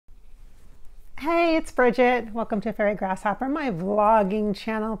Hey, it's Bridget. Welcome to Fairy Grasshopper, my vlogging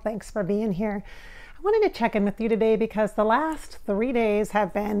channel. Thanks for being here. I wanted to check in with you today because the last 3 days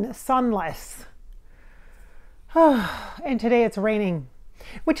have been sunless. And today it's raining,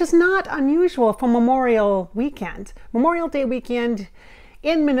 which is not unusual for Memorial weekend. Memorial Day weekend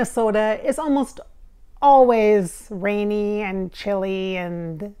in Minnesota is almost always rainy and chilly,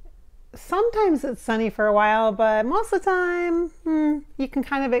 and sometimes it's sunny for a while, but most of the time, you can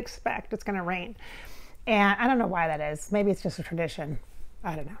kind of expect it's going to rain. And I don't know why that is. Maybe it's just a tradition.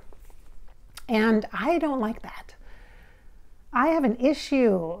 I don't know. And I don't like that. I have an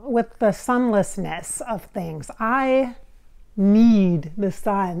issue with the sunlessness of things. I need the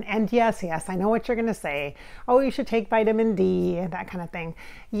sun. And yes, I know what you're going to say. Oh, you should take vitamin D and that kind of thing.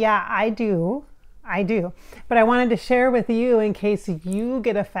 Yeah, I do. But I wanted to share with you in case you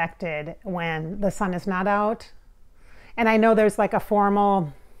get affected when the sun is not out. And I know there's like a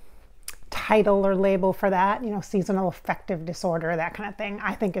formal title or label for that, seasonal affective disorder, that kind of thing.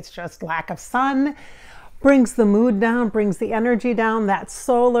 I think it's just lack of sun brings the mood down, brings the energy down. That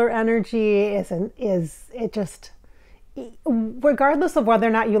solar energy regardless of whether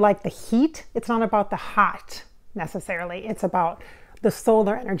or not you like the heat, it's not about the hot necessarily. It's about the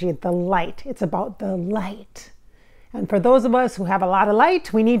solar energy, the light. It's about the light. And for those of us who have a lot of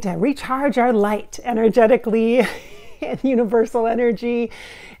light, we need to recharge our light energetically and universal energy.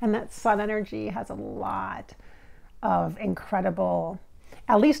 And that sun energy has a lot of incredible,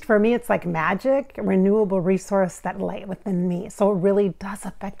 at least for me, it's like magic, renewable resource, that light within me. So it really does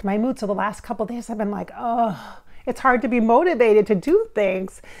affect my mood. So the last couple of days I've been like, oh, it's hard to be motivated to do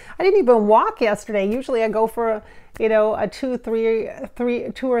things. I didn't even walk yesterday. Usually I go for a 2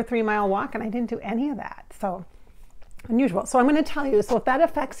 or 3 mile walk, and I didn't do any of that. So unusual. So I'm going to tell you, so if that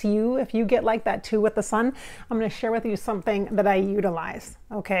affects you, if you get like that too with the sun, I'm going to share with you something that I utilize.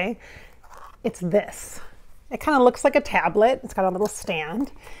 Okay. It's this. It kind of looks like a tablet. It's got a little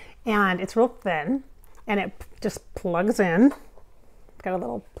stand and it's real thin and it just plugs in. It's got a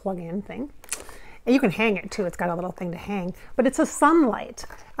little plug-in thing. And you can hang it too. It's got a little thing to hang, but it's a sunlight.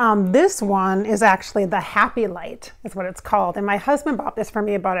 This one is actually the HappyLight is what it's called. And my husband bought this for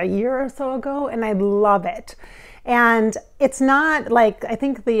me about a year or so ago, and I love it. And it's not like, I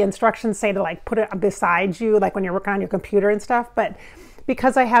think the instructions say to like put it beside you, like when you're working on your computer and stuff. But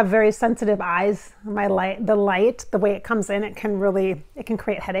because I have very sensitive eyes, the light, the way it comes in, it can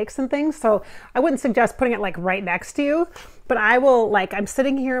create headaches and things. So I wouldn't suggest putting it like right next to you, but I will, like, I'm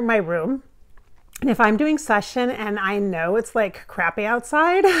sitting here in my room, and if I'm doing session and I know it's like crappy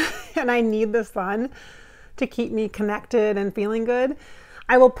outside and I need the sun to keep me connected and feeling good,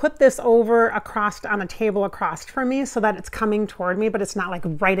 I will put this over across on a table across from me so that it's coming toward me, but it's not like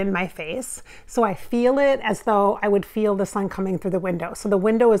right in my face. So I feel it as though I would feel the sun coming through the window. So the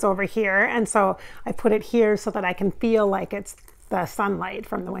window is over here. And so I put it here so that I can feel like it's the sunlight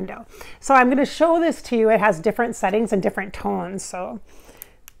from the window. So I'm going to show this to you. It has different settings and different tones. So,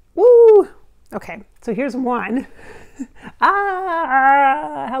 woo! Okay, so here's one.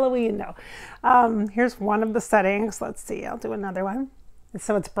 Halloween, no. Here's one of the settings. Let's see, I'll do another one.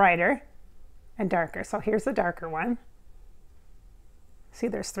 So it's brighter and darker. So here's the darker one. See,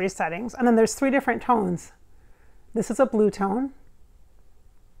 there's 3 settings. And then there's 3 different tones. This is a blue tone.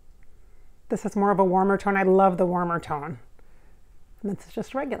 This is more of a warmer tone. I love the warmer tone. And this is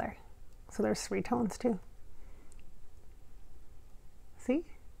just regular. So there's 3 tones too. See?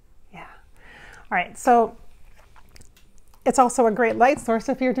 Yeah. All right, so it's also a great light source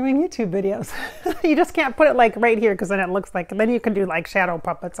if you're doing YouTube videos. You just can't put it like right here because then it looks like, then you can do like shadow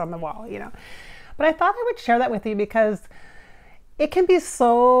puppets on the wall, But I thought I would share that with you because it can be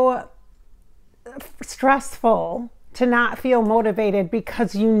so stressful to not feel motivated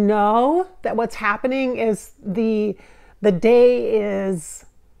because you know that what's happening is the day is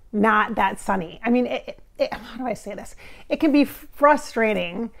not that sunny. I mean, how do I say this? It can be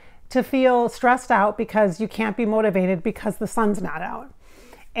frustrating to feel stressed out because you can't be motivated because the sun's not out.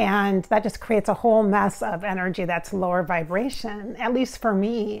 And that just creates a whole mess of energy that's lower vibration, at least for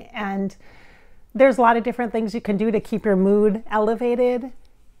me. And there's a lot of different things you can do to keep your mood elevated.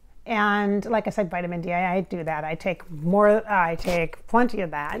 And like I said, vitamin D, I do that. I take plenty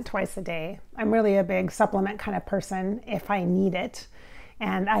of that twice a day. I'm really a big supplement kind of person if I need it.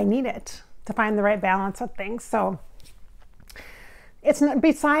 And I need it to find the right balance of things. So it's not,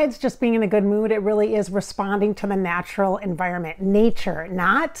 besides just being in a good mood, it really is responding to the natural environment, nature,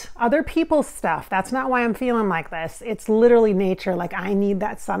 not other people's stuff. That's not why I'm feeling like this. It's literally nature. Like I need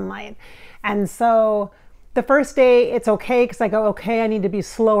that sunlight. And so The first day, it's okay because I go, okay, I need to be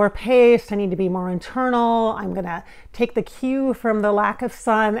slower paced. I need to be more internal. I'm going to take the cue from the lack of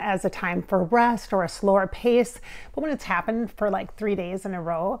sun as a time for rest or a slower pace. But when it's happened for like 3 days in a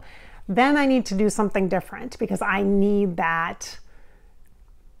row, then I need to do something different because I need that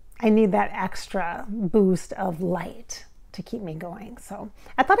extra boost of light to keep me going. So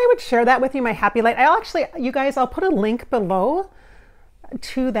I thought I would share that with you, my Happy Light. I'll put a link below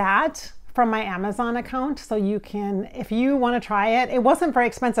to that from my Amazon account, so you can, if you want to try it. It wasn't very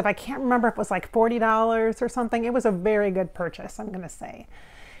expensive. I can't remember if it was like $40 or something. It was a very good purchase, I'm going to say.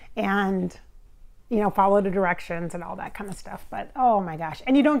 And, you know, follow the directions and all that kind of stuff. But oh my gosh.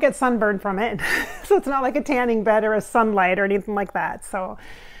 And you don't get sunburn from it. So it's not like a tanning bed or a sunlight or anything like that. So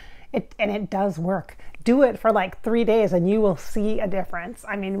it does work. Do it for like 3 days and you will see a difference.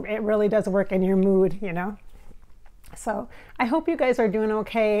 I mean, it really does work in your mood, you know? So I hope you guys are doing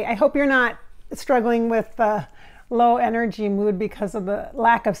okay. I hope you're not struggling with the low energy mood because of the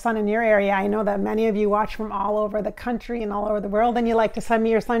lack of sun in your area. I know that many of you watch from all over the country and all over the world, and you like to send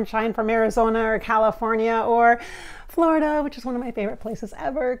me your sunshine from Arizona or California or Florida, which is one of my favorite places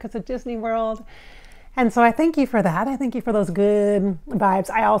ever because of Disney World. And so I thank you for that. I thank you for those good vibes.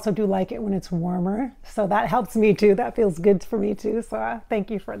 I also do like it when it's warmer. So that helps me too. That feels good for me too. So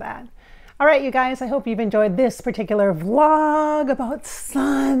thank you for that. All right, you guys, I hope you've enjoyed this particular vlog about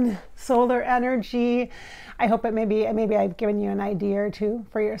sun, solar energy. I hope maybe I've given you an idea or two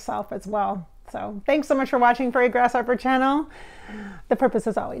for yourself as well. So thanks so much for watching Fairy Grasshopper channel. The purpose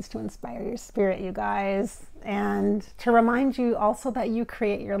is always to inspire your spirit, you guys, and to remind you also that you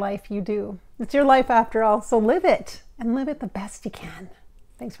create your life. You do. It's your life after all, so live it and live it the best you can.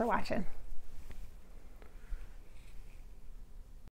 Thanks for watching.